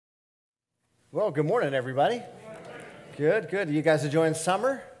Well, good morning, everybody. Good. You guys enjoying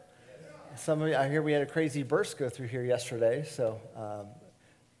summer? Some of you, I hear we had a crazy burst go through here yesterday, so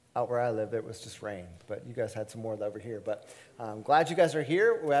out where I live, it was just rain. But you guys had some more over here. But I'm glad you guys are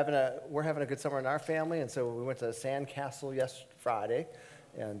here. We're having a good summer in our family, and so we went to Sandcastle Friday,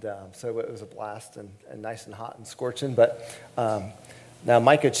 and so it was a blast and nice and hot and scorching. But now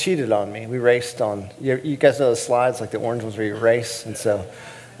Micah cheated on me. We raced on. You guys know the slides, like the orange ones where you race, and so.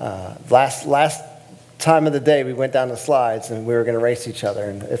 Last time of the day, we went down the slides and we were going to race each other.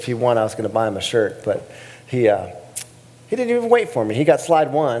 And if he won, I was going to buy him a shirt. But he didn't even wait for me. He got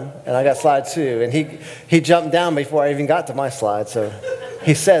slide 1 and I got slide 2. And he jumped down before I even got to my slide. So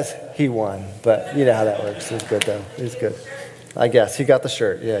he says he won. But you know how that works. He's good, though. He's good. I guess. He got the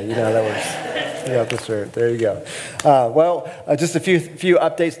shirt. Yeah, you know how that works. He got the shirt. There you go. Just a few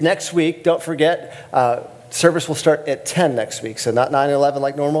updates. Next week, don't forget, service will start at 10 next week, so not 9:11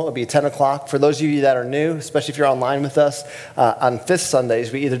 like normal. It'll be 10 o'clock. For those of you that are new, especially if you're online with us, on fifth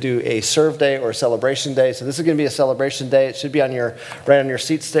Sundays, we either do a serve day or a celebration day. So this is going to be a celebration day. It should be right on your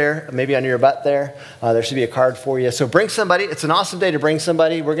seats there, maybe on your butt there. There should be a card for you. So bring somebody. It's an awesome day to bring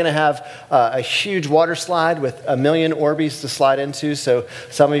somebody. We're going to have a huge water slide with 1 million Orbeez to slide into. So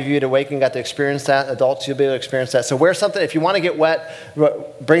some of you at Awaken got to experience that. Adults, you'll be able to experience that. So wear something. If you want to get wet,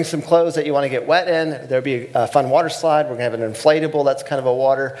 bring some clothes that you want to get wet in. There'll be a fun water slide. We're going to have an inflatable that's kind of a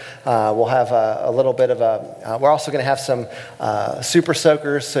water. We'll have a little bit of we're also going to have some super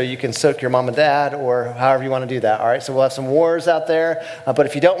soakers so you can soak your mom and dad or however you want to do that. All right, so we'll have some wars out there. But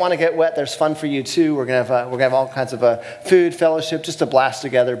if you don't want to get wet, there's fun for you too. We're going to have all kinds of food, fellowship, just a blast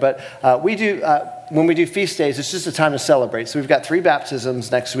together. But when we do feast days, it's just a time to celebrate. So we've got 3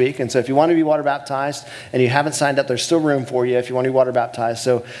 baptisms next week. And so if you want to be water baptized and you haven't signed up, there's still room for you if you want to be water baptized.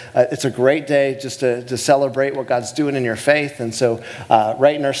 So it's a great day just to celebrate what God's doing in your faith. And so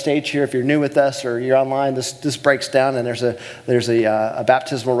right in our stage here, if you're new with us or you're online, this breaks down and there's a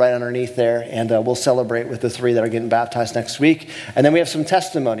baptismal right underneath there. And we'll celebrate with the 3 that are getting baptized next week. And then we have some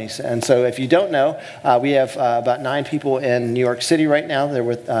testimonies. And so if you don't know, we have about 9 people in New York City right now. They're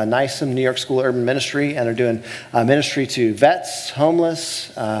with NYSUM, New York School of Urban Ministry, and are doing ministry to vets,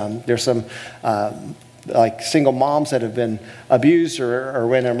 homeless. There's some like single moms that have been abused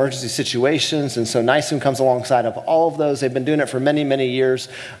or in emergency situations. And so NYSUM comes alongside of all of those. They've been doing it for many, many years,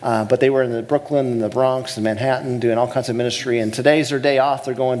 but they were in the Brooklyn and the Bronx and Manhattan doing all kinds of ministry. And today's their day off.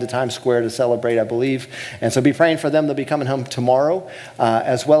 They're going to Times Square to celebrate, I believe. And so be praying for them. They'll be coming home tomorrow,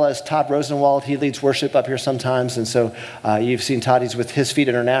 as well as Todd Rosenwald. He leads worship up here sometimes. And so you've seen Todd. He's with His Feet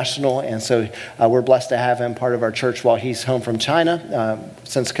International. And so we're blessed to have him part of our church while he's home from China.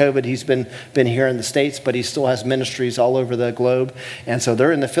 Since COVID, he's been here in the States, but he still has ministries all over the globe. And so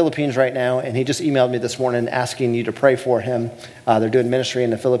they're in the Philippines right now, and he just emailed me this morning asking you to pray for him. They're doing ministry in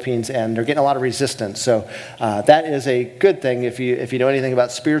the Philippines, and they're getting a lot of resistance. So that is a good thing if you know anything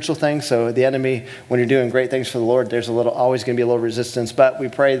about spiritual things. So the enemy, when you're doing great things for the Lord, there's always going to be a little resistance. But we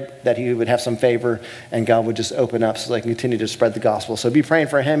pray that he would have some favor, and God would just open up so they can continue to spread the gospel. So be praying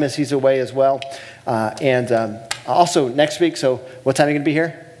for him as he's away as well. Also next week, so what time are you going to be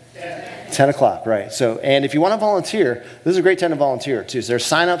here? 10 o'clock, right. So, and if you want to volunteer, this is a great time to volunteer too. So there's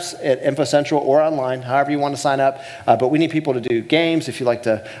sign-ups at Info Central or online, however you want to sign up. But we need people to do games. If you like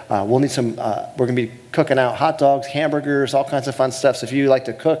to, we'll need some, we're going to be cooking out hot dogs, hamburgers, all kinds of fun stuff. So if you like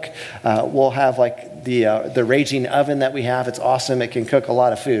to cook, we'll have like the raging oven that we have. It's awesome. It can cook a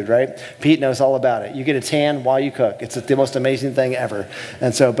lot of food, right? Pete knows all about it. You get a tan while you cook. It's the most amazing thing ever.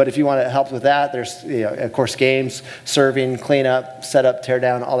 And so, but if you want to help with that, there's, of course, games, serving, clean up, set up, tear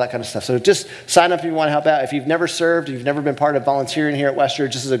down, all that kind of stuff. So just sign up if you want to help out. If you've never served, you've never been part of volunteering here at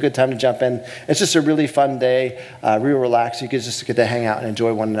Westridge, this is a good time to jump in. It's just a really fun day, real relaxed. You just get to hang out and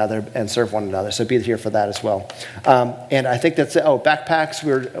enjoy one another and serve one another. So be here for that as well. And I think that's it. Oh, backpacks.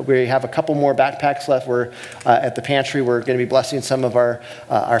 We have a couple more backpacks left. We're at the pantry. We're going to be blessing some of our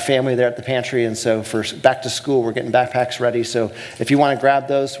family there at the pantry. And so for back to school, we're getting backpacks ready. So if you want to grab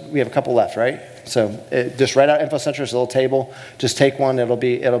those, we have a couple left, right? So just right out Info Center, there's a little table. Just take one. It'll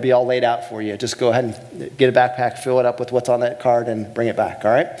be all laid out for you. Just go ahead and get a backpack, fill it up with what's on that card, and bring it back. All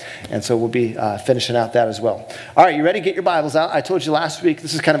right. And so we'll be finishing out that as well. All right, you ready? Get your Bibles out. I told you last week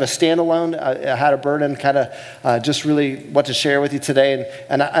this is kind of a standalone. I had a burden, kind of just really what to share with you today,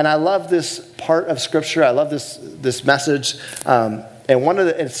 and I love this part of Scripture. I love this message, and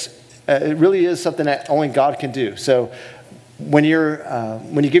it really is something that only God can do. So. When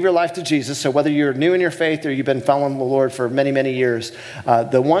you give your life to Jesus, so whether you're new in your faith or you've been following the Lord for many, many years,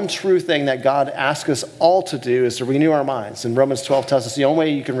 the one true thing that God asks us all to do is to renew our minds. And Romans 12 tells us the only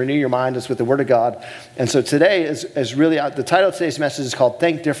way you can renew your mind is with the Word of God. And so today is really, the title of today's message is called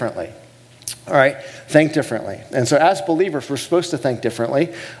Think Differently. All right, think differently. And so as believers, we're supposed to think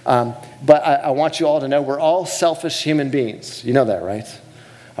differently. But I want you all to know we're all selfish human beings. You know that, right?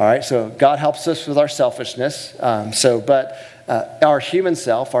 All right, so God helps us with our selfishness. But our human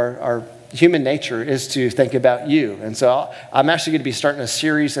self, our human nature is to think about you. And so I'm actually going to be starting a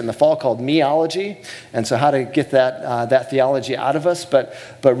series in the fall called Meology. And so how to get that theology out of us. But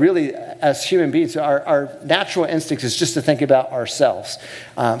really, as human beings, our natural instinct is just to think about ourselves.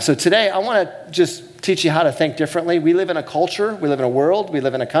 So today, I want to just teach you how to think differently. We live in a culture, we live in a world, we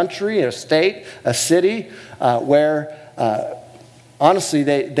live in a country, a state, a city, where honestly,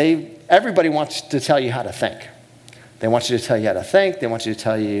 everybody wants to tell you how to think. They want you to tell you how to think. They want you to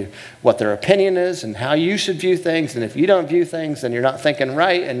tell you what their opinion is and how you should view things. And if you don't view things, then you're not thinking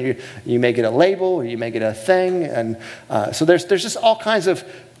right. And you may get a label or you may get a thing. And so there's just all kinds of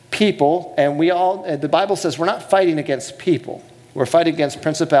people. And the Bible says we're not fighting against people. We're fighting against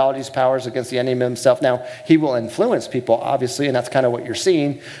principalities, powers, against the enemy himself. Now, he will influence people, obviously, and that's kind of what you're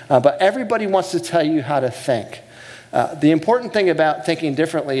seeing. But everybody wants to tell you how to think. The important thing about thinking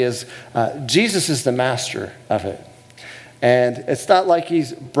differently is Jesus is the master of it. And it's not like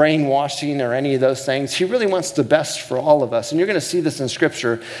he's brainwashing or any of those things. He really wants the best for all of us. And you're going to see this in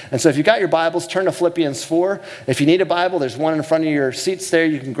Scripture. And so if you got your Bibles, turn to Philippians 4. If you need a Bible, there's one in front of your seats there.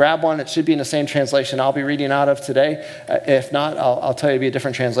 You can grab one. It should be in the same translation I'll be reading out of today. If not, I'll tell you it'll be a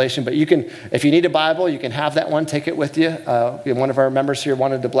different translation. But you can, if you need a Bible, you can have that one. Take it with you. One of our members here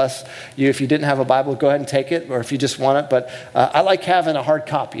wanted to bless you. If you didn't have a Bible, go ahead and take it, or if you just want it. But I like having a hard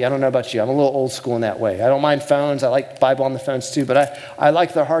copy. I don't know about you. I'm a little old school in that way. I don't mind phones. I like Bible on the phones too, but I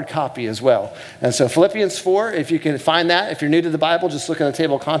like the hard copy as well. And so Philippians 4, if you can find that, if you're new to the Bible, just look at the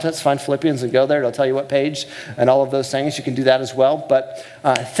table of contents, find Philippians and go there. It'll tell you what page and all of those things. You can do that as well. But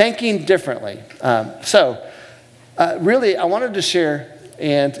thinking differently. Really, I wanted to share,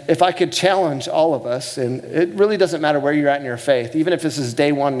 and if I could challenge all of us, and it really doesn't matter where you're at in your faith, even if this is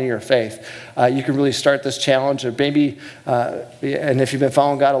day one in your faith, you can really start this challenge, or maybe, and if you've been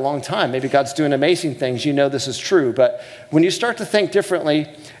following God a long time, maybe God's doing amazing things, you know this is true, but when you start to think differently,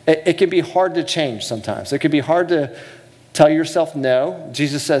 it can be hard to change sometimes. It can be hard to tell yourself no.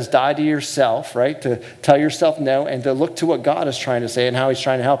 Jesus says die to yourself, right? To tell yourself no and to look to what God is trying to say and how he's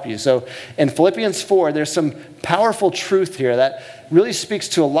trying to help you. So in Philippians 4, there's some powerful truth here that really speaks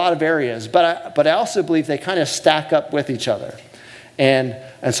to a lot of areas, but I also believe they kind of stack up with each other. And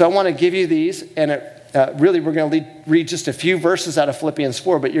so I want to give you these, and really we're going to read just a few verses out of Philippians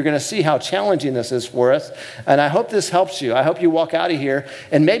 4, but you're going to see how challenging this is for us. And I hope this helps you. I hope you walk out of here,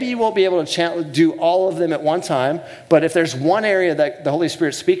 and maybe you won't be able to do all of them at one time, but if there's one area that the Holy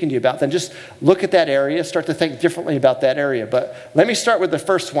Spirit's speaking to you about, then just look at that area, start to think differently about that area. But let me start with the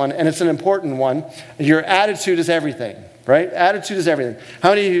first one, and it's an important one. Your attitude is everything, right? Attitude is everything. How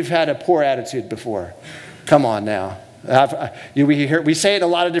many of you have had a poor attitude before? Come on now. We say it in a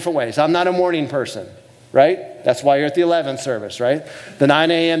lot of different ways. I'm not a morning person, right? That's why you're at the 11th service, right? The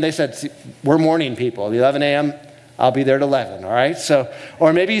 9 a.m., they said, we're morning people. The 11 a.m., I'll be there at 11, all right? So,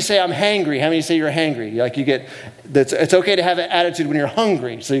 or maybe you say, I'm hangry. How many say you're hangry? It's okay to have an attitude when you're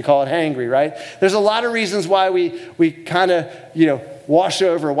hungry, so you call it hangry, right? There's a lot of reasons why we kind of, wash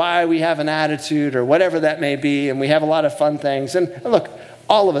over why we have an attitude or whatever that may be, and we have a lot of fun things. And look,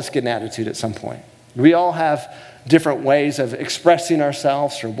 all of us get an attitude at some point. We all have different ways of expressing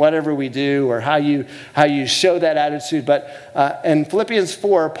ourselves or whatever we do or how you show that attitude. But in Philippians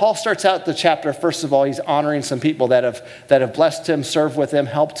 4, Paul starts out the chapter, first of all, he's honoring some people that have blessed him, served with him,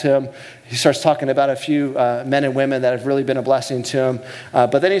 helped him. He starts talking about a few men and women that have really been a blessing to him.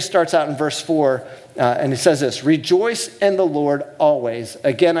 But then he starts out in verse 4, and he says this, rejoice in the Lord always.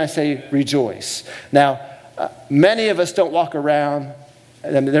 Again, I say rejoice. Now, many of us don't walk around. I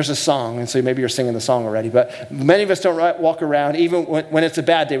mean, there's a song, and so maybe you're singing the song already, but many of us don't walk around, even when it's a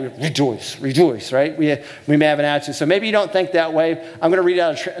bad day, we rejoice, right? We may have an attitude. So maybe you don't think that way. I'm going to read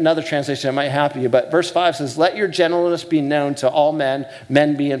out another translation that might help you, but verse 5 says, let your gentleness be known to all men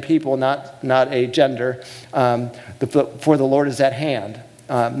being people, not a gender, for the Lord is at hand.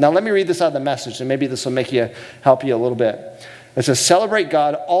 Now let me read this out of the Message, and maybe this will help you a little bit. It says, celebrate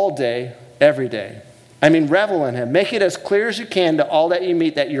God all day, every day. Revel in him. Make it as clear as you can to all that you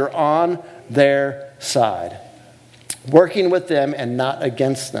meet that you're on their side, working with them and not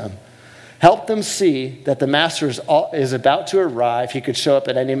against them. Help them see that the Master is about to arrive. He could show up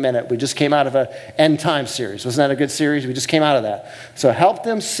at any minute. We just came out of an end time series. Wasn't that a good series? We just came out of that. So help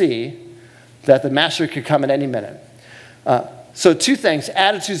them see that the Master could come at any minute. So two things.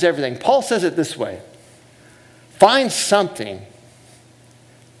 Attitude's everything. Paul says it this way. Find something.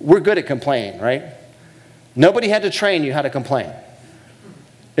 We're good at complaining, right? Nobody had to train you how to complain.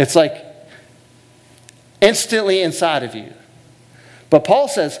 It's like instantly inside of you. But Paul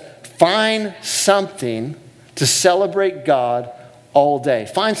says, find something to celebrate God all day.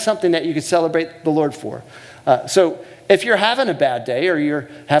 Find something that you can celebrate the Lord for. So if you're having a bad day or you're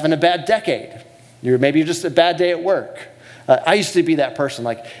having a bad decade, maybe you're just a bad day at work. I used to be that person.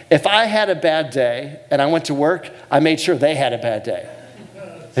 Like, if I had a bad day and I went to work, I made sure they had a bad day.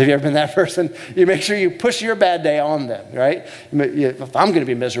 Have you ever been that person? You make sure you push your bad day on them, right? If I'm going to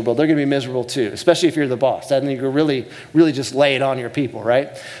be miserable, they're going to be miserable too, especially if you're the boss. Then you can really, really just lay it on your people, right?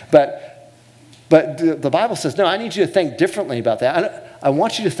 But the Bible says, no, I need you to think differently about that. I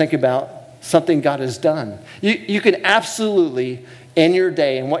want you to think about something God has done. You can absolutely, in your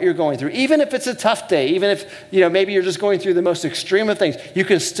day and what you're going through, even if it's a tough day, even if maybe you're just going through the most extreme of things, you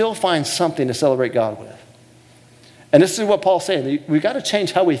can still find something to celebrate God with. And this is what Paul's saying. We've got to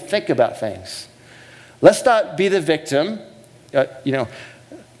change how we think about things. Let's not be the victim.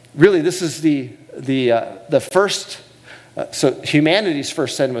 Really, this is the first. So humanity's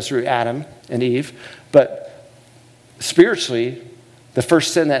first sin was through Adam and Eve, but spiritually, the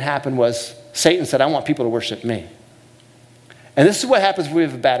first sin that happened was Satan said, "I want people to worship me." And this is what happens when we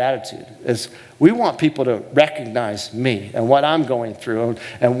have a bad attitude, is we want people to recognize me and what I'm going through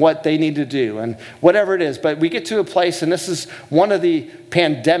and what they need to do and whatever it is. But we get to a place, and this is one of the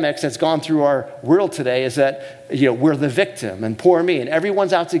pandemics that's gone through our world today, is that we're the victim and poor me and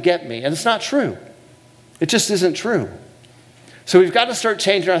everyone's out to get me. And it's not true. It just isn't true. So we've got to start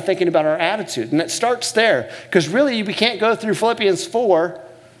changing our thinking about our attitude. And it starts there, because really we can't go through Philippians 4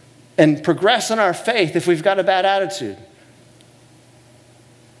 and progress in our faith if we've got a bad attitude.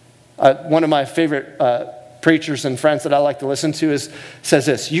 One of my favorite preachers and friends that I like to listen to says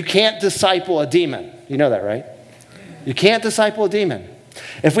this: you can't disciple a demon. You know that, right? You can't disciple a demon.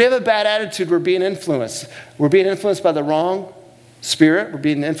 If we have a bad attitude, we're being influenced. We're being influenced by the wrong spirit. We're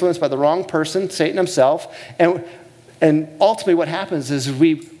being influenced by the wrong person, Satan himself. And ultimately what happens is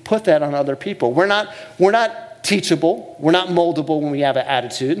we put that on other people. We're not teachable. We're not moldable when we have an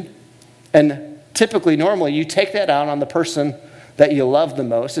attitude. And typically, normally, you take that out on the person that you love the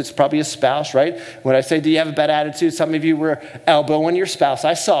most. It's probably a spouse, right? When I say, do you have a bad attitude? Some of you were elbowing your spouse.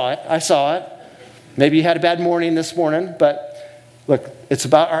 I saw it. Maybe you had a bad morning this morning, but look, it's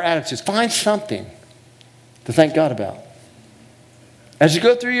about our attitudes. Find something to thank God about. As you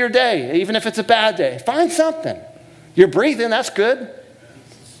go through your day, even if it's a bad day, find something. You're breathing, that's good.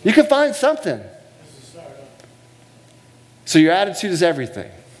 You can find something. So your attitude is everything.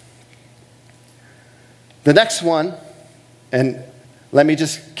 The next one, and let me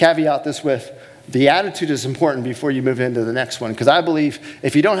just caveat this with, the attitude is important before you move into the next one, because I believe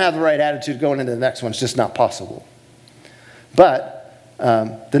if you don't have the right attitude going into the next one, it's just not possible. But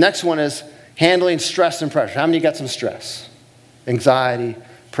the next one is handling stress and pressure. How many got some stress? Anxiety,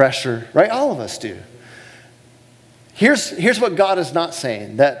 pressure, right? All of us do. Here's what God is not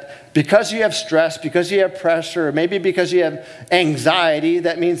saying, that because you have stress, because you have pressure, or maybe because you have anxiety,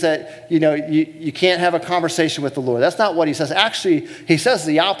 that means that you can't have a conversation with the Lord. That's not what he says. Actually, he says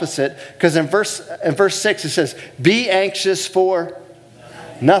the opposite, because in verse 6 it says, be anxious for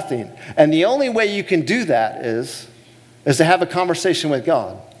nothing. And the only way you can do that is to have a conversation with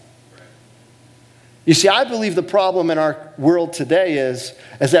God. You see, I believe the problem in our world today is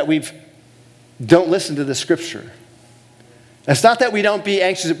that we don't listen to the scripture. It's not that we don't be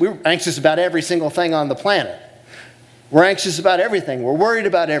anxious. We're anxious about every single thing on the planet. We're anxious about everything. We're worried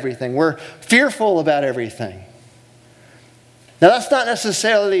about everything. We're fearful about everything. Now, that's not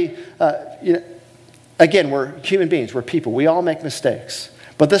necessarily, again, we're human beings. We're people. We all make mistakes.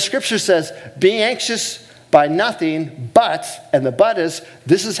 But the scripture says, be anxious by nothing, but, and the but is,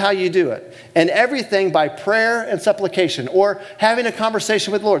 this is how you do it. And everything by prayer and supplication, or having a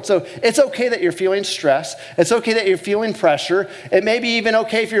conversation with the Lord. So it's okay that you're feeling stress. It's okay that you're feeling pressure. It may be even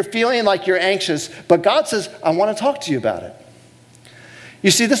okay if you're feeling like you're anxious, but God says, I want to talk to you about it.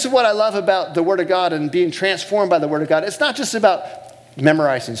 You see, this is what I love about the Word of God and being transformed by the Word of God. It's not just about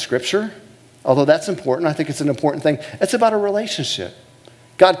memorizing Scripture, although that's important. I think it's an important thing. It's about a relationship.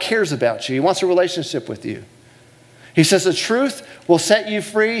 God cares about you. He wants a relationship with you. He says the truth will set you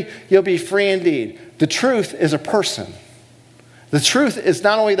free. You'll be free indeed. The truth is a person. The truth is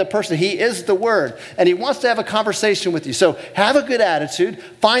not only the person, he is the Word. And he wants to have a conversation with you. So have a good attitude.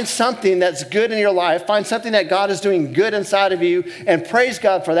 Find something that's good in your life. Find something that God is doing good inside of you. And praise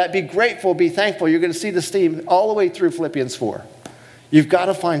God for that. Be grateful. Be thankful. You're going to see this theme all the way through Philippians 4. You've got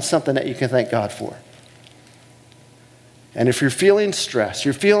to find something that you can thank God for. And if you're feeling stressed,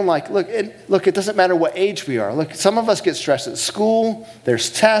 you're feeling like, look, it doesn't matter what age we are. Look, some of us get stressed at school. There's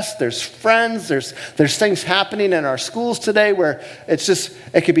tests, there's friends, there's things happening in our schools today where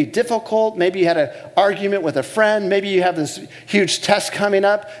it could be difficult. Maybe you had an argument with a friend. Maybe you have this huge test coming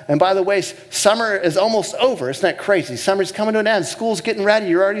up. And by the way, summer is almost over. Isn't that crazy? Summer's coming to an end. School's getting ready.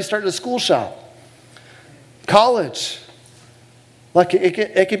 You're already starting a school shop. College. Like,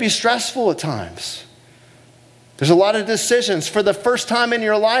 it could be stressful at times. There's a lot of decisions. For the first time in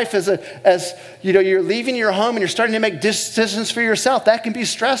your life, as you know, you're leaving your home and you're starting to make decisions for yourself. That can be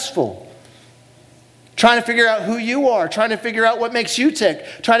stressful. Trying to figure out who you are, trying to figure out what makes you tick,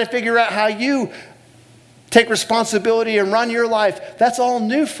 trying to figure out how you take responsibility and run your life. That's all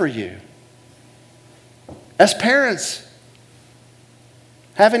new for you. As parents,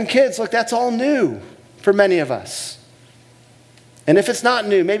 having kids, look, that's all new for many of us. And if it's not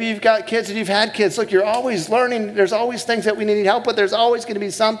new, maybe you've got kids and you've had kids. Look, you're always learning. There's always things that we need help with. There's always going to be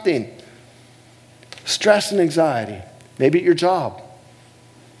something. Stress and anxiety. Maybe at your job.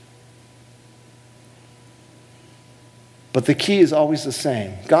 But the key is always the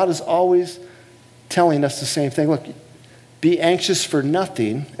same. God is always telling us the same thing. Look, be anxious for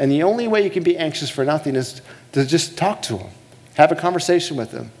nothing. And the only way you can be anxious for nothing is to just talk to Him. Have a conversation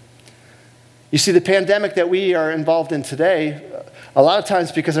with Him. You see, the pandemic that we are involved in today, a lot of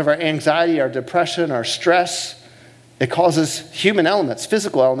times because of our anxiety, our depression, our stress, it causes human elements,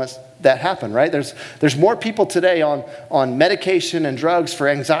 physical elements that happen, right? There's more people today on medication and drugs for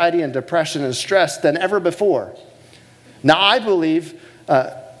anxiety and depression and stress than ever before. Now, I believe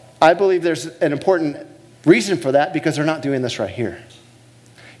there's an important reason for that because they're not doing this right here.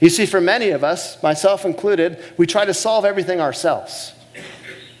 You see, for many of us, myself included, we try to solve everything ourselves.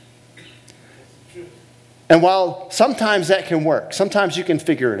 And while sometimes that can work, sometimes you can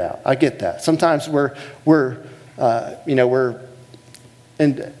figure it out. I get that. Sometimes we're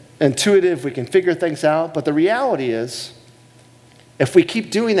intuitive. We can figure things out. But the reality is, if we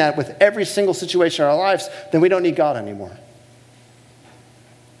keep doing that with every single situation in our lives, then we don't need God anymore.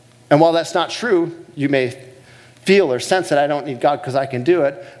 And while that's not true, you may feel or sense that I don't need God because I can do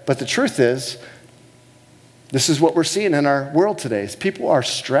it. But the truth is, this is what we're seeing in our world today. Is people are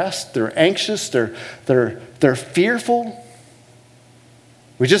stressed, they're anxious, they're fearful.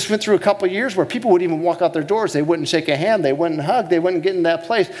 We just went through a couple of years where people would even walk out their doors. They wouldn't shake a hand, they wouldn't hug, they wouldn't get in that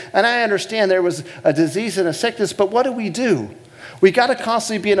place. And I understand there was a disease and a sickness, but what do? We got to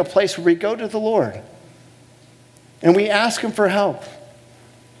constantly be in a place where we go to the Lord and we ask Him for help.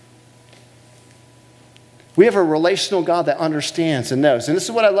 We have a relational God that understands and knows. And this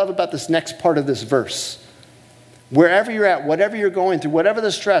is what I love about this next part of this verse. Wherever you're at, whatever you're going through, whatever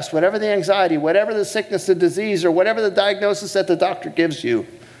the stress, whatever the anxiety, whatever the sickness, the disease, or whatever the diagnosis that the doctor gives you.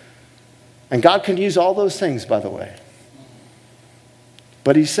 And God can use all those things, by the way.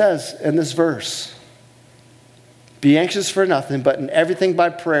 But He says in this verse, be anxious for nothing, but in everything by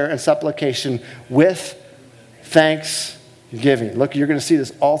prayer and supplication with thanksgiving. Look, you're going to see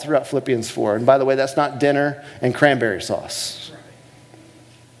this all throughout Philippians 4. And by the way, that's not dinner and cranberry sauce.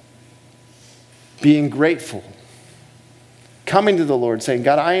 Being grateful. Coming to the Lord saying,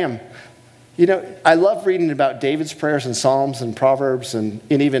 God, I love reading about David's prayers in Psalms and Proverbs and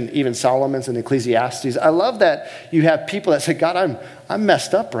even Solomon's and Ecclesiastes. I love that you have people that say, God, I'm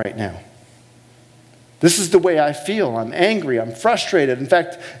messed up right now. This is the way I feel. I'm angry. I'm frustrated. In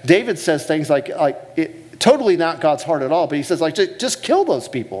fact, David says things like totally not God's heart at all, but he says, just kill those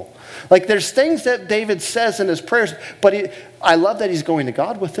people. Like, there's things that David says in his prayers, but I love that he's going to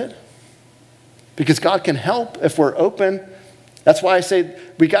God with it because God can help if we're open. That's why I say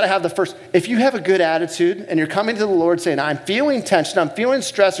we got to have the first. If you have a good attitude and you're coming to the Lord saying, I'm feeling tension, I'm feeling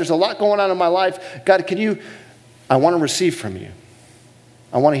stress, there's a lot going on in my life. God, I want to receive from you.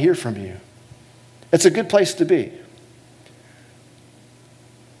 I want to hear from you. It's a good place to be.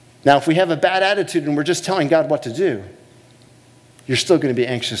 Now, if we have a bad attitude and we're just telling God what to do, you're still going to be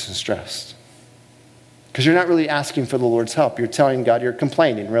anxious and stressed. Because you're not really asking for the Lord's help. You're telling God, you're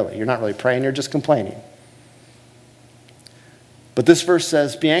complaining, really. You're not really praying, you're just complaining. But this verse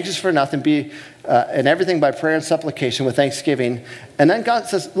says, be anxious for nothing, be in everything by prayer and supplication with thanksgiving. And then God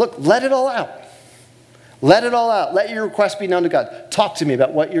says, look, let it all out. Let it all out. Let your request be known to God. Talk to me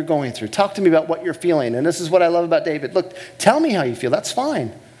about what you're going through. Talk to me about what you're feeling. And this is what I love about David. Look, tell me how you feel. That's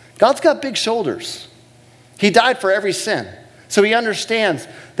fine. God's got big shoulders. He died for every sin. So He understands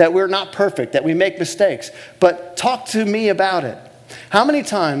that we're not perfect, that we make mistakes. But talk to me about it. How many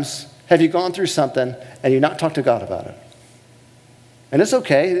times have you gone through something and you not talked to God about it? And it's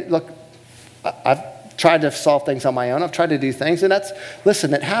okay. Look, I've tried to solve things on my own. I've tried to do things. And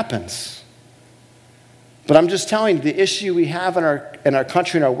listen, it happens. But I'm just telling you, the issue we have in our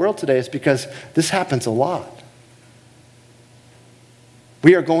country and our world today is because this happens a lot.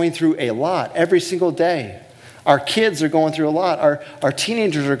 We are going through a lot every single day. Our kids are going through a lot. Our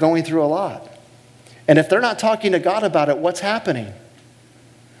teenagers are going through a lot. And if they're not talking to God about it, what's happening?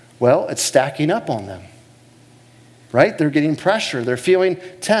 Well, it's stacking up on them, right? They're getting pressure. They're feeling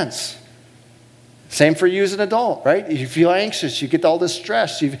tense. Same for you as an adult, right? You feel anxious. You get all this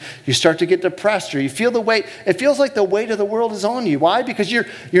stress. You start to get depressed, or you feel the weight. It feels like the weight of the world is on you. Why? Because you're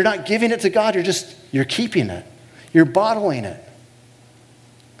not giving it to God. You're keeping it. You're bottling it.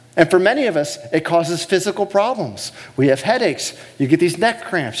 And for many of us, it causes physical problems. We have headaches. You get these neck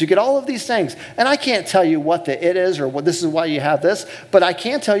cramps. You get all of these things. And I can't tell you what it is or what this is why you have this, but I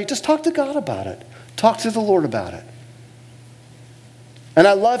can tell you, just talk to God about it. Talk to the Lord about it. And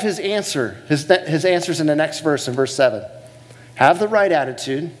I love his answer. His answers in the next verse, in verse 7. Have the right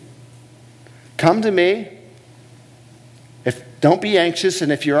attitude. Come to me. Don't be anxious,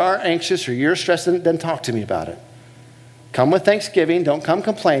 and if you are anxious or you're stressed, then talk to me about it. Come with thanksgiving. Don't come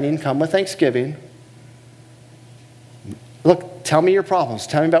complaining. Come with thanksgiving. Look, tell me your problems.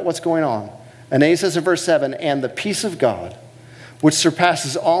 Tell me about what's going on. And then he says in verse 7, and the peace of God, which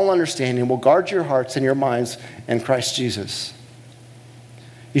surpasses all understanding, will guard your hearts and your minds in Christ Jesus.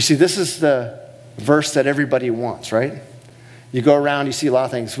 You see, this is the verse that everybody wants, right? You go around, you see a lot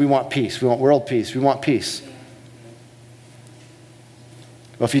of things. We want peace. We want world peace. We want peace.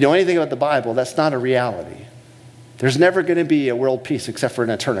 Well, if you know anything about the Bible, that's not a reality. There's never going to be a world peace except for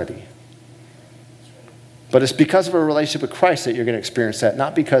an eternity. But it's because of a relationship with Christ that you're going to experience that,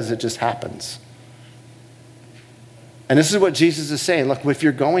 not because it just happens. And this is what Jesus is saying. Look, if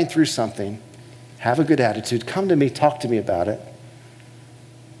you're going through something, have a good attitude. Come to me, talk to me about it.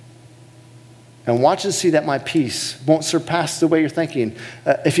 And watch and see that my peace won't surpass the way you're thinking.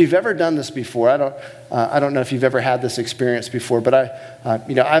 If you've ever done this before, I don't know if you've ever had this experience before, but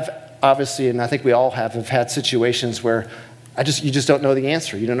I've obviously, and I think we all have had situations where you just don't know the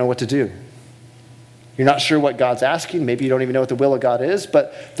answer. You don't know what to do. You're not sure what God's asking. Maybe you don't even know what the will of God is.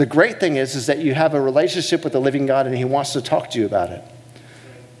 But the great thing is that you have a relationship with the living God, and he wants to talk to you about it.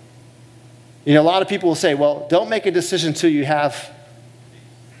 You know, a lot of people will say, well, don't make a decision until you have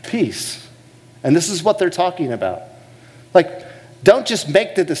peace. And this is what they're talking about. Like, don't just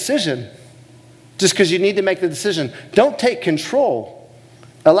make the decision just because you need to make the decision. Don't take control.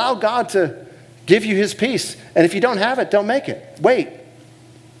 Allow God to give you his peace. And if you don't have it, don't make it. Wait.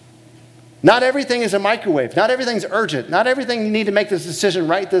 Not everything is a microwave. Not everything's urgent. Not everything you need to make this decision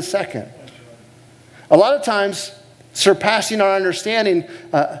right this second. A lot of times, surpassing our understanding,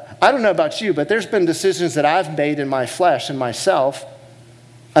 I don't know about you, but there's been decisions that I've made in my flesh and myself,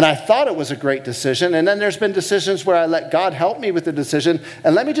 and I thought it was a great decision. And then there's been decisions where I let God help me with the decision.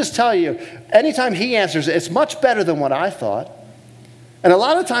 And let me just tell you, anytime he answers it, it's much better than what I thought. And a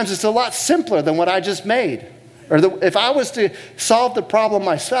lot of times it's a lot simpler than what I just made. Or if I was to solve the problem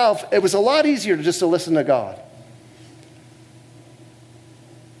myself, it was a lot easier to listen to God.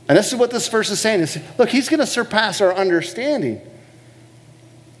 And this is what this verse is saying. Look, he's going to surpass our understanding.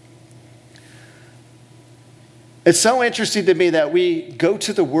 It's so interesting to me that we go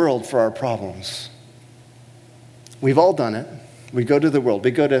to the world for our problems. We've all done it. We go to the world.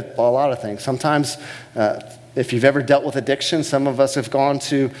 We go to a lot of things. Sometimes, if you've ever dealt with addiction, some of us have gone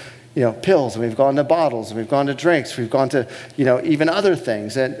to, pills, and we've gone to bottles, and we've gone to drinks, we've gone to, even other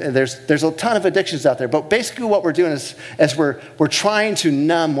things. And there's a ton of addictions out there. But basically what we're doing is we're trying to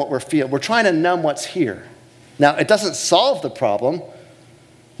numb what we're feeling. We're trying to numb what's here. Now, it doesn't solve the problem.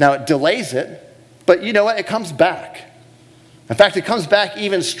 Now, it delays it. But you know what? It comes back. In fact, it comes back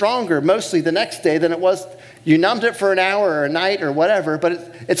even stronger mostly the next day than it was. You numbed it for an hour or a night or whatever, but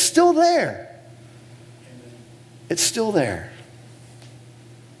it's still there. It's still there.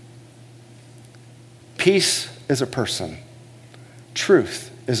 Peace is a person.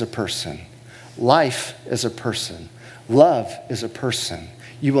 Truth is a person. Life is a person. Love is a person.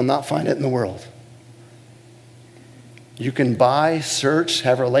 You will not find it in the world. You can buy, search,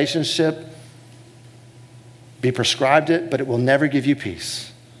 have a relationship, be prescribed it, but it will never give you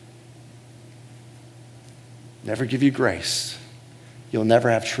peace. Never give you grace. You'll never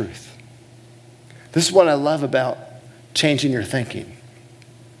have truth. This is what I love about changing your thinking.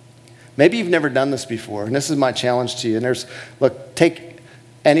 Maybe you've never done this before, and this is my challenge to you. And take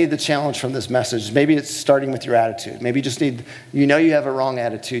any of the challenge from this message. Maybe it's starting with your attitude. Maybe you just you have a wrong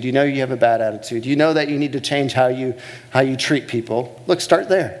attitude. You know you have a bad attitude. You know that you need to change how you treat people. Look, start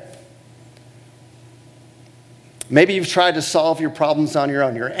there. Maybe you've tried to solve your problems on your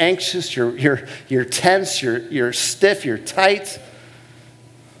own. You're anxious, you're tense, you're stiff, you're tight.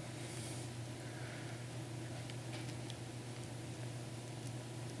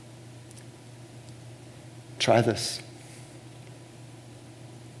 Try this.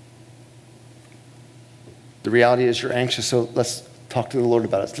 The reality is you're anxious, so let's talk to the Lord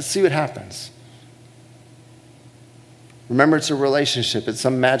about it. Let's see what happens. Remember, it's a relationship. It's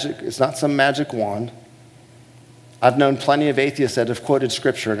not some magic wand. I've known plenty of atheists that have quoted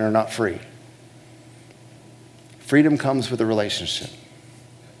scripture and are not free. Freedom comes with a relationship.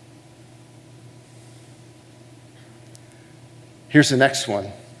 Here's the next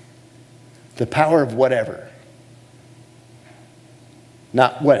one. The power of whatever.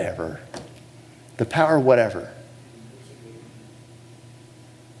 Not whatever. The power of whatever.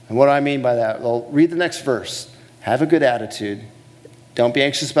 And what do I mean by that? Well, read the next verse. Have a good attitude. Don't be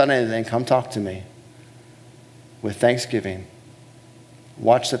anxious about anything. Come talk to me. With thanksgiving.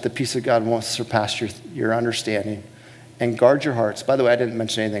 Watch that the peace of God won't surpass your understanding. And guard your hearts. By the way, I didn't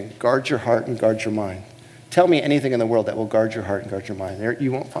mention anything. Guard your heart and guard your mind. Tell me anything in the world that will guard your heart and guard your mind. There,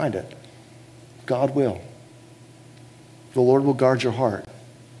 you won't find it. God will. The Lord will guard your heart.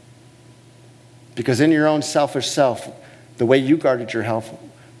 Because in your own selfish self, the way you guarded your health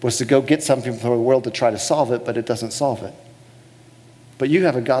was to go get something from the world to try to solve it, but it doesn't solve it. But you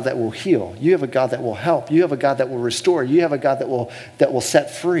have a God that will heal. You have a God that will help. You have a God that will restore. You have a God that will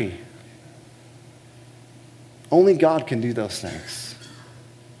set free. Only God can do those things.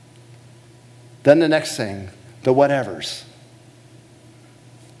 Then the next thing, the whatevers.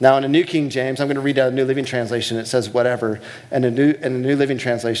 Now in the New King James, I'm going to read out a New Living Translation. It says whatever. And in the New Living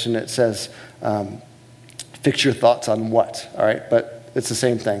Translation, it says fix your thoughts on what. All right, but it's the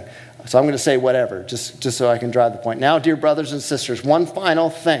same thing. So I'm going to say whatever, just so I can drive the point. Now, dear brothers and sisters, one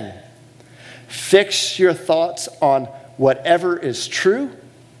final thing. Fix your thoughts on whatever is true,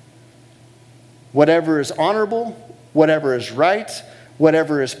 whatever is honorable, whatever is right,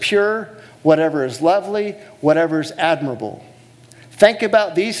 whatever is pure, whatever is lovely, whatever is admirable. Think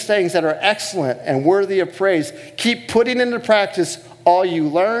about these things that are excellent and worthy of praise. Keep putting into practice all you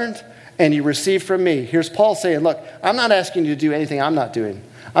learned and you received from me. Here's Paul saying, look, I'm not asking you to do anything I'm not doing.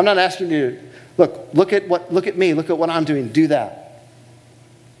 I'm not asking you to, look at me, look at what I'm doing, do that.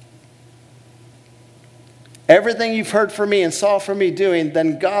 Everything you've heard from me and saw from me doing,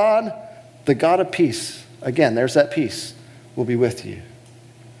 then God, the God of peace, again, there's that peace, will be with you.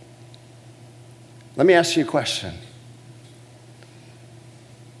 Let me ask you a question.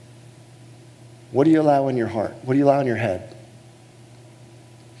 What do you allow in your heart? What do you allow in your head?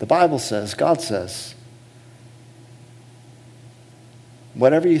 The Bible says, God says,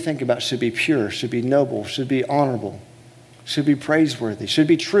 whatever you think about should be pure, should be noble, should be honorable, should be praiseworthy, should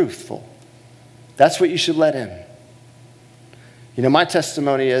be truthful. That's what you should let in. You know, my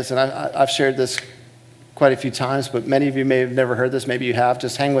testimony is, and I've shared this quite a few times, but many of you may have never heard this. Maybe you have.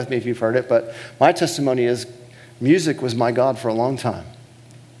 Just hang with me if you've heard it. But my testimony is music was my God for a long time.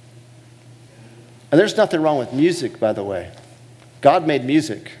 And there's nothing wrong with music, by the way. God made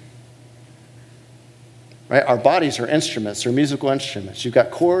music. Right? Our bodies are instruments. They're musical instruments. You've got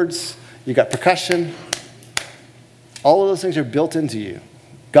chords. You've got percussion. All of those things are built into you.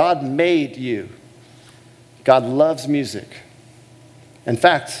 God made you. God loves music. In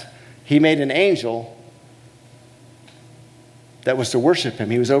fact, he made an angel that was to worship him.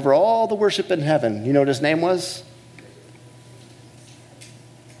 He was over all the worship in heaven. You know what his name was?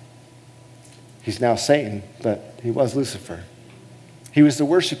 He's now Satan, but he was Lucifer. He was the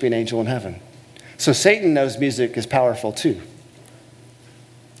worshiping angel in heaven. So Satan knows music is powerful too.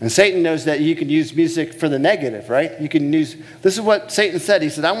 And Satan knows that you can use music for the negative, right? This is what Satan said. He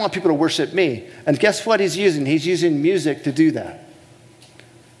said, I want people to worship me. And guess what he's using? He's using music to do that.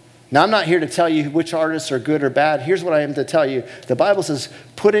 Now, I'm not here to tell you which artists are good or bad. Here's what I am to tell you. The Bible says,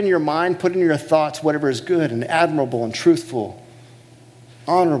 put in your mind, put in your thoughts whatever is good and admirable and truthful,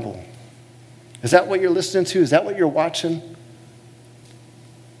 honorable. Is that what you're listening to? Is that what you're watching?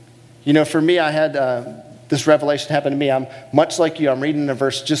 You know, for me, I had this revelation happen to me. I'm much like you. I'm reading a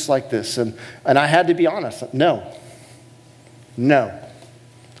verse just like this. And I had to be honest. No.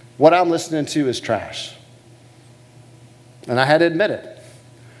 What I'm listening to is trash. And I had to admit it.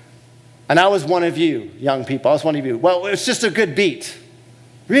 And I was one of you, young people. I was one of you. Well, it's just a good beat.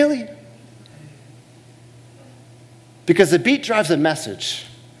 Really? Because the beat drives a message.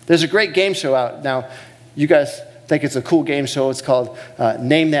 There's a great game show out now. You guys think it's a cool game show. It's called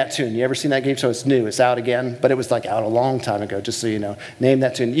Name That Tune. You ever seen that game show? It's new. It's out again, but it was like out a long time ago, just so you know. Name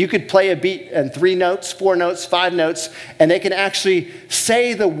That Tune. You could play a beat and 3 notes, 4 notes, 5 notes, and they can actually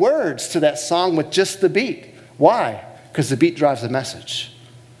say the words to that song with just the beat. Why? Because the beat drives the message.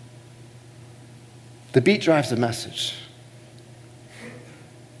 The beat drives the message.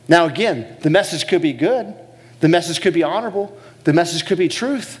 Now again, the message could be good. The message could be honorable. The message could be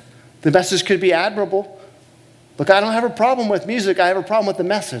truth. The message could be admirable. Look, I don't have a problem with music. I have a problem with the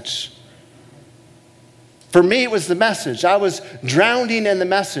message. For me, it was the message. I was drowning in the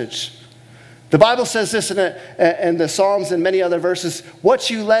message. The Bible says this in the Psalms and many other verses. What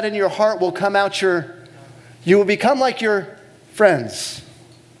you let in your heart will come out you will become like your friends.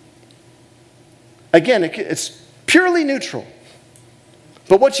 Again, it's purely neutral.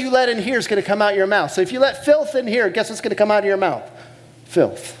 But what you let in here is going to come out your mouth. So if you let filth in here, guess what's going to come out of your mouth?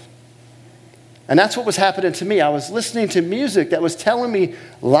 Filth. And that's what was happening to me. I was listening to music that was telling me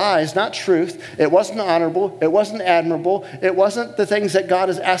lies, not truth. It wasn't honorable. It wasn't admirable. It wasn't the things that God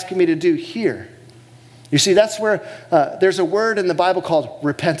is asking me to do here. You see, that's where there's a word in the Bible called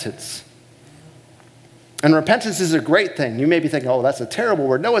repentance. And repentance is a great thing. You may be thinking, oh, that's a terrible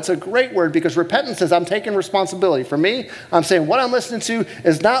word. No, it's a great word because repentance says I'm taking responsibility. For me, I'm saying what I'm listening to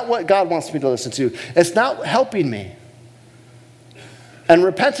is not what God wants me to listen to. It's not helping me. And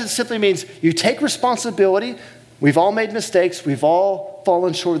repentance simply means you take responsibility. We've all made mistakes. We've all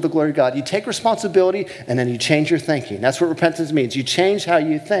fallen short of the glory of God. You take responsibility and then you change your thinking. That's what repentance means. You change how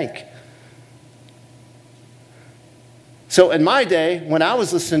you think. So in my day, when I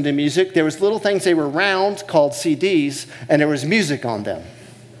was listening to music, there was little things, they were round called CDs, and there was music on them.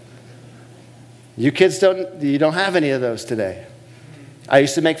 You kids you don't have any of those today. I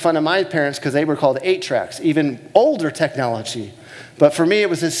used to make fun of my parents because they were called 8-tracks, even older technology. But for me, it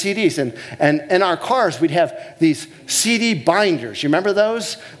was the CDs. And in our cars, we'd have these CD binders. You remember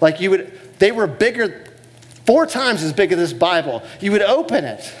those? Like they were bigger, 4 times as big as this Bible. You would open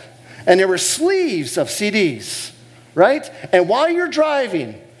it, and there were sleeves of CDs. Right? And while you're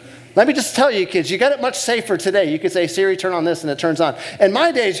driving, let me just tell you, kids, you got it much safer today. You could say, Siri, turn on this, and it turns on. In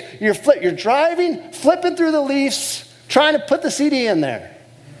my days, you're driving, flipping through the leaves, trying to put the CD in there.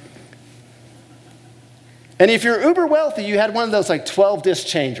 And if you're uber wealthy, you had one of those like 12 disc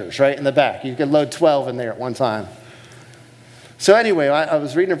changers right in the back. You could load 12 in there at one time. So anyway, I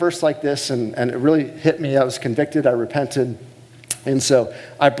was reading a verse like this, and it really hit me. I was convicted. I repented. And so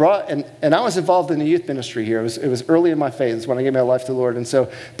I brought, and I was involved in the youth ministry here. It was early in my faith. It's when I gave my life to the Lord. And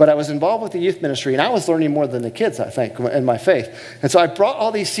so, but I was involved with the youth ministry, and I was learning more than the kids, I think, in my faith. And so I brought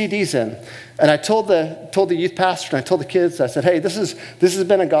all these CDs in, and I told the youth pastor, and I told the kids, I said, hey, this has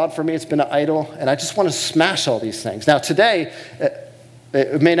been a God for me. It's been an idol, and I just want to smash all these things. Now today,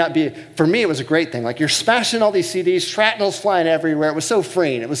 it may not be, for me, it was a great thing. Like you're smashing all these CDs, shrapnel's flying everywhere. It was so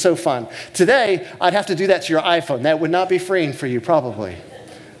freeing. It was so fun. Today, I'd have to do that to your iPhone. That would not be freeing for you, probably.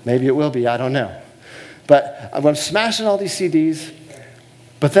 Maybe it will be. I don't know. But I'm smashing all these CDs.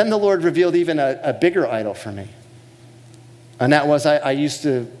 But then the Lord revealed even a bigger idol for me. And that was I used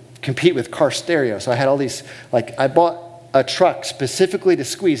to compete with car stereo. So I had all these, like I bought a truck specifically to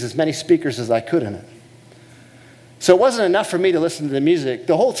squeeze as many speakers as I could in it. So it wasn't enough for me to listen to the music.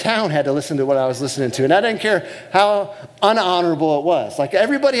 The whole town had to listen to what I was listening to. And I didn't care how unhonorable it was. Like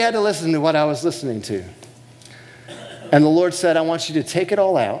everybody had to listen to what I was listening to. And the Lord said, I want you to take it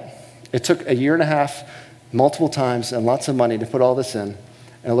all out. It took 1.5 years, multiple times, and lots of money to put all this in.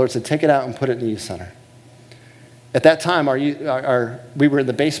 And the Lord said, take it out and put it in the youth center. At that time, we were in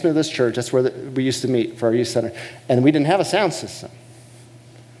the basement of this church. That's where we used to meet for our youth center. And we didn't have a sound system.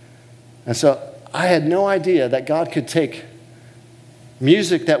 And so I had no idea that God could take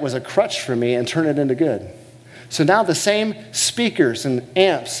music that was a crutch for me and turn it into good. So now the same speakers and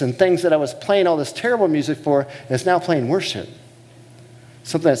amps and things that I was playing all this terrible music for is now playing worship.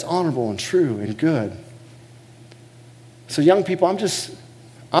 Something that's honorable and true and good. So young people,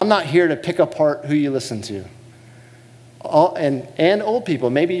 I'm not here to pick apart who you listen to. And old people,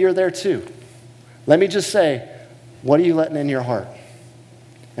 maybe you're there too. Let me just say, what are you letting in your heart?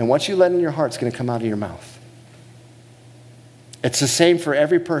 And what you let in your heart is going to come out of your mouth. It's the same for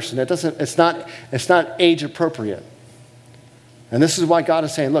every person. It's not age appropriate. And this is why God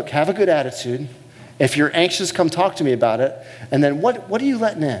is saying, look, have a good attitude. If you're anxious, come talk to me about it. And then what are you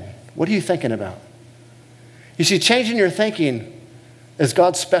letting in? What are you thinking about? You see, changing your thinking is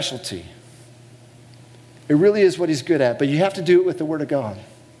God's specialty. It really is what he's good at. But you have to do it with the Word of God.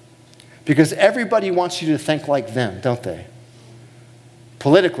 Because everybody wants you to think like them, don't they?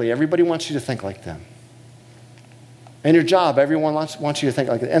 Politically, everybody wants you to think like them. In your job, everyone wants you to think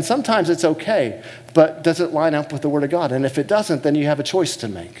like that. And sometimes it's okay, but does it line up with the Word of God? And if it doesn't, then you have a choice to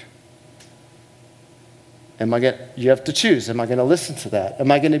make. You have to choose. Am I going to listen to that?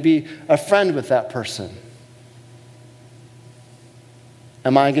 Am I going to be a friend with that person?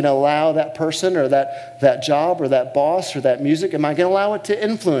 Am I going to allow that person or that job or that boss or that music, am I going to allow it to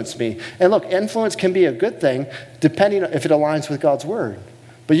influence me? And look, influence can be a good thing depending on if it aligns with God's Word.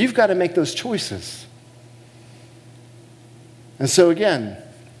 But you've got to make those choices. And so again,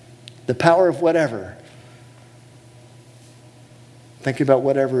 the power of whatever. Think about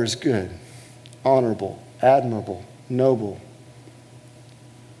whatever is good, honorable, admirable, noble.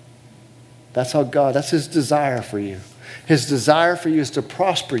 That's how God, that's his desire for you. His desire for you is to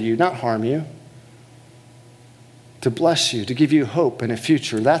prosper you, not harm you. To bless you, to give you hope and a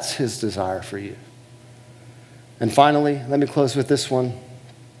future. That's his desire for you. And finally, let me close with this one.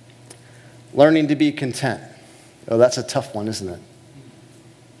 Learning to be content. Oh, that's a tough one, isn't it?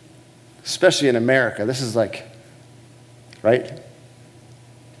 Especially in America. This is like, right?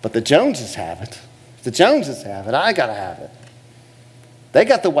 But the Joneses have it. The Joneses have it. I got to have it. They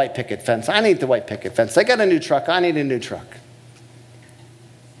got the white picket fence. I need the white picket fence. They got a new truck. I need a new truck.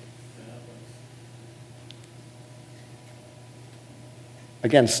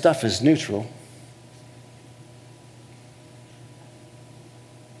 Again, stuff is neutral.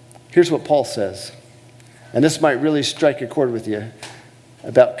 Here's what Paul says, and this might really strike a chord with you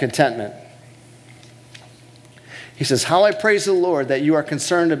about contentment. He says, "How I praise the Lord that you are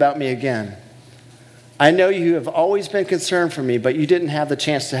concerned about me again. I know you have always been concerned for me, but you didn't have the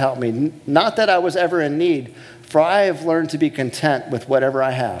chance to help me. Not that I was ever in need, for I have learned to be content with whatever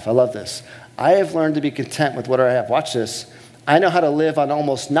I have." I love this. I have learned to be content with whatever I have. Watch this. I know how to live on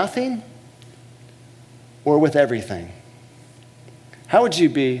almost nothing or with everything. How would you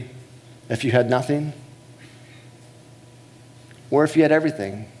be if you had nothing? Or if you had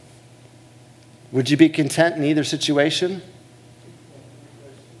everything? Would you be content in either situation?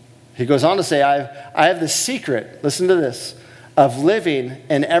 He goes on to say, I have the secret, listen to this, of living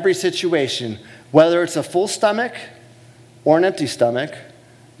in every situation, whether it's a full stomach or an empty stomach,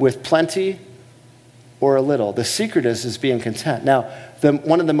 with plenty or a little. The secret is being content. Now,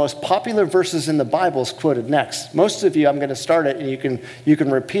 one of the most popular verses in the Bible is quoted next. Most of you, I'm going to start it, and you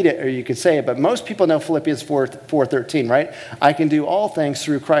can repeat it or you can say it, but most people know Philippians 4:13, right? I can do all things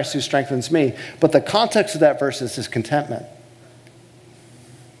through Christ who strengthens me. But the context of that verse is contentment.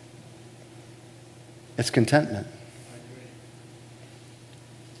 It's contentment.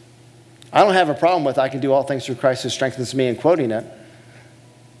 I don't have a problem with I can do all things through Christ who strengthens me and quoting it.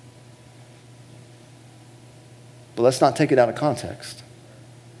 But let's not take it out of context.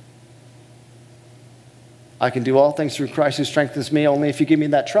 I can do all things through Christ who strengthens me only if you give me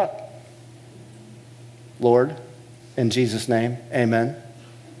that truck. Lord, in Jesus' name, amen.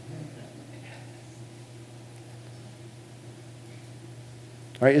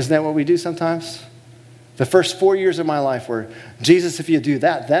 Right? Isn't that what we do sometimes? The first 4 years of my life were, Jesus, if you do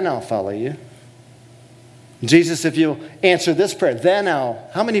that, then I'll follow you. Jesus, if you'll answer this prayer, then I'll.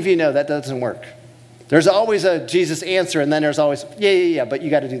 How many of you know that doesn't work? There's always a Jesus answer, and then there's always, yeah, but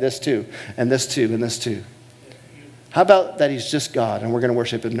you got to do this too, and this too, and this too. How about that he's just God, and we're going to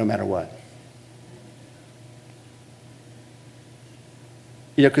worship him no matter what?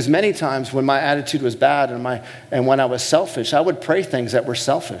 You know, because many times when my attitude was bad and when I was selfish, I would pray things that were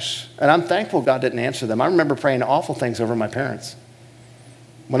selfish. And I'm thankful God didn't answer them. I remember praying awful things over my parents.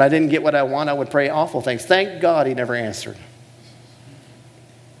 When I didn't get what I want, I would pray awful things. Thank God he never answered.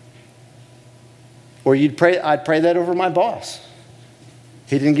 Or I'd pray that over my boss.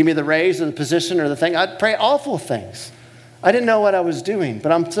 He didn't give me the raise or the position or the thing. I'd pray awful things. I didn't know what I was doing,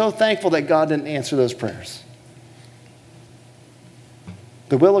 but I'm so thankful that God didn't answer those prayers.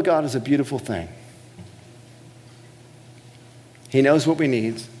 The will of God is a beautiful thing. He knows what we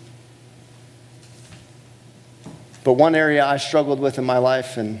need. But one area I struggled with in my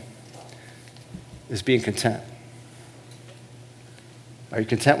life is being content. Are you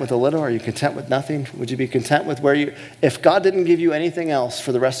content with a little? Are you content with nothing? Would you be content with if God didn't give you anything else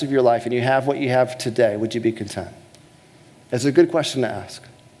for the rest of your life and you have what you have today, would you be content? It's a good question to ask.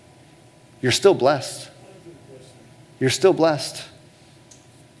 You're still blessed. You're still blessed.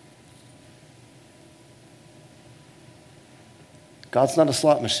 God's not a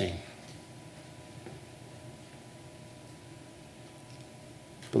slot machine.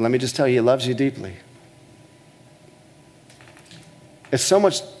 But let me just tell you, he loves you deeply. It's so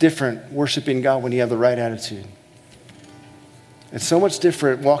much different worshiping God when you have the right attitude. It's so much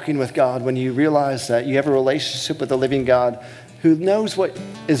different walking with God when you realize that you have a relationship with the living God who knows what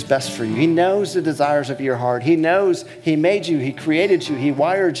is best for you. He knows the desires of your heart. He knows he made you, he created you, he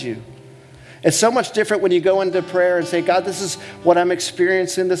wired you. It's so much different when you go into prayer and say, God, this is what I'm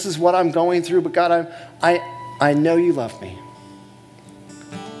experiencing. This is what I'm going through. But God, I know you love me.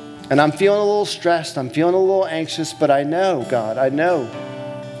 And I'm feeling a little stressed. I'm feeling a little anxious. But I know, God, I know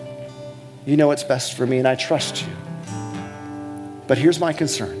you know what's best for me. And I trust you. But here's my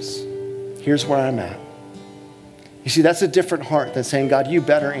concerns. Here's where I'm at. You see, that's a different heart than saying, God, you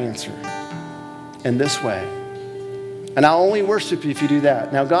better answer in this way. And I'll only worship you if you do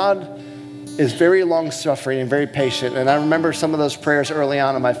that. Now, God, is very long-suffering and very patient. And I remember some of those prayers early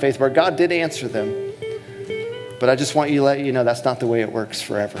on in my faith where God did answer them. But I just want you to let you know that's not the way it works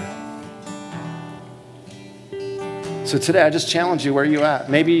forever. So today, I just challenge you, where you at?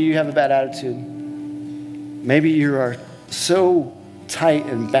 Maybe you have a bad attitude. Maybe you are so tight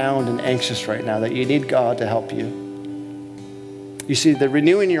and bound and anxious right now that you need God to help you. You see, the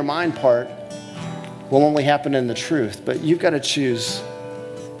renewing your mind part will only happen in the truth, but you've got to choose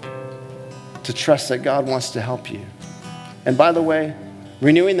to trust that God wants to help you. And by the way,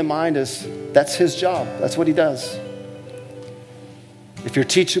 renewing the mind that's his job. That's what he does. If you're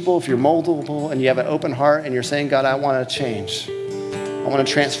teachable, if you're moldable, and you have an open heart and you're saying, God, I want to change. I want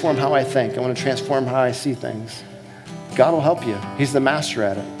to transform how I think. I want to transform how I see things. God will help you. He's the master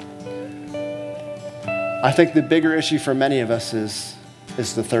at it. I think the bigger issue for many of us is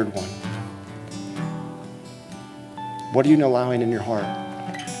the third one. What are you allowing in your heart?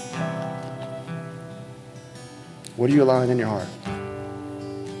 What are you allowing in your heart?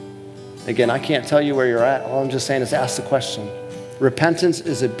 Again, I can't tell you where you're at. All I'm just saying is ask the question. Repentance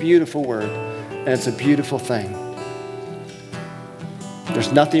is a beautiful word, and it's a beautiful thing.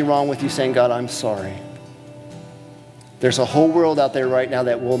 There's nothing wrong with you saying, God, I'm sorry. There's a whole world out there right now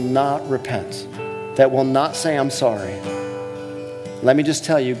that will not repent, that will not say, I'm sorry. Let me just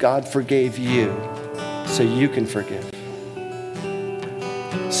tell you, God forgave you so you can forgive.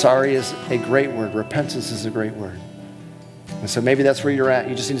 Sorry is a great word. Repentance is a great word. And so maybe that's where you're at.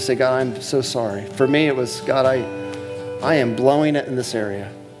 You just need to say, God, I'm so sorry. For me, it was, God, I am blowing it in this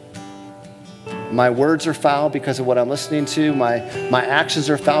area. My words are foul because of what I'm listening to. My actions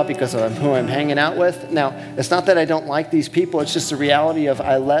are foul because of who I'm hanging out with. Now, it's not that I don't like these people. It's just the reality of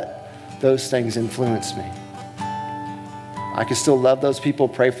I let those things influence me. I can still love those people,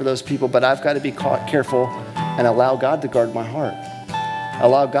 pray for those people, but I've got to be careful and allow God to guard my heart.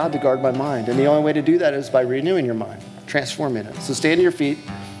 Allow God to guard my mind. And the only way to do that is by renewing your mind, transforming it. So stand to your feet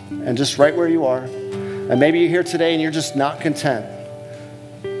and just right where you are. And maybe you're here today and you're just not content.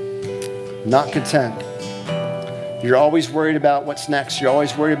 Not content. You're always worried about what's next. You're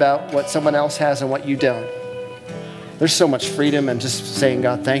always worried about what someone else has and what you don't. There's so much freedom in just saying,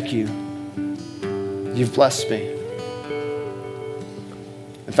 God, thank you. You've blessed me.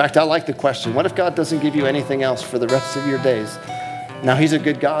 In fact, I like the question, what if God doesn't give you anything else for the rest of your days? Now, he's a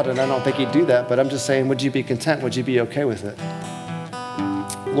good God, and I don't think he'd do that, but I'm just saying, would you be content? Would you be okay with it?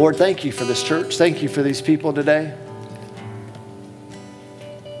 Lord, thank you for this church. Thank you for these people today.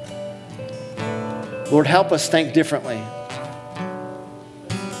 Lord, help us think differently.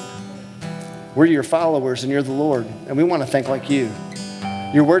 We're your followers and you're the Lord, and we want to think like you.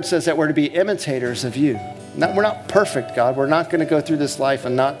 Your word says that we're to be imitators of you. We're not perfect, God. We're not going to go through this life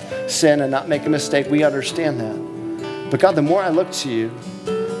and not sin and not make a mistake. We understand that. But God, the more I look to you,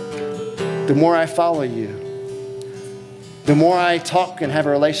 the more I follow you, the more I talk and have a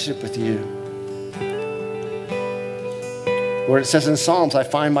relationship with you. Lord, it says in Psalms, I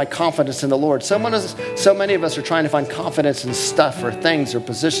find my confidence in the Lord. So many of us are trying to find confidence in stuff or things or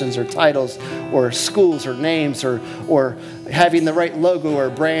positions or titles or schools or names or having the right logo or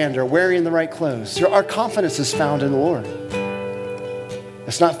brand or wearing the right clothes. Our confidence is found in the Lord.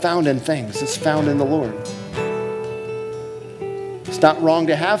 It's not found in things. It's found in the Lord. It's not wrong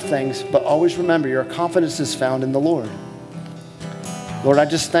to have things, but always remember your confidence is found in the Lord. Lord, I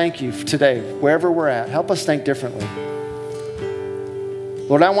just thank you today, wherever we're at. Help us think differently.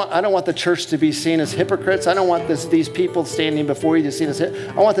 Lord, I don't want the church to be seen as hypocrites. I don't want these people standing before you to see us.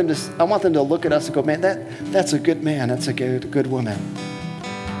 I want them to look at us and go, man, that's a good man. That's a good woman.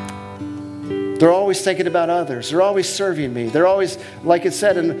 They're always thinking about others. They're always serving me. They're always, like it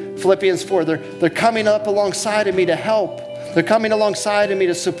said in Philippians 4, they're coming up alongside of me to help. They're coming alongside of me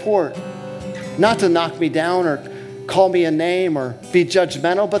to support, not to knock me down or call me a name or be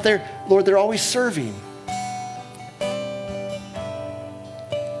judgmental, but they're always serving.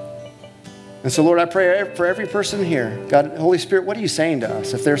 And so, Lord, I pray for every person here. God, Holy Spirit, what are you saying to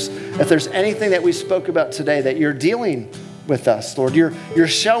us? If there's anything that we spoke about today that you're dealing with us, Lord, you're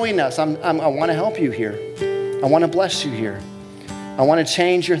showing us, I want to help you here. I want to bless you here. I want to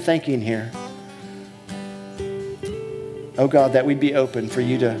change your thinking here. Oh, God, that we'd be open for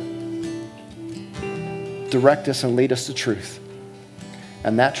you to direct us and lead us to truth.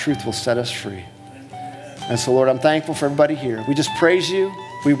 And that truth will set us free. And so, Lord, I'm thankful for everybody here. We just praise you.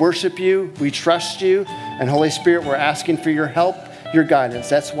 We worship you, we trust you, and Holy Spirit, we're asking for your help, your guidance.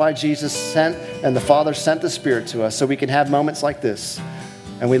 That's why Jesus sent and the Father sent the Spirit to us, so we can have moments like this.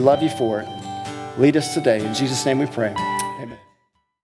 And we love you for it. Lead us today. In Jesus' name we pray.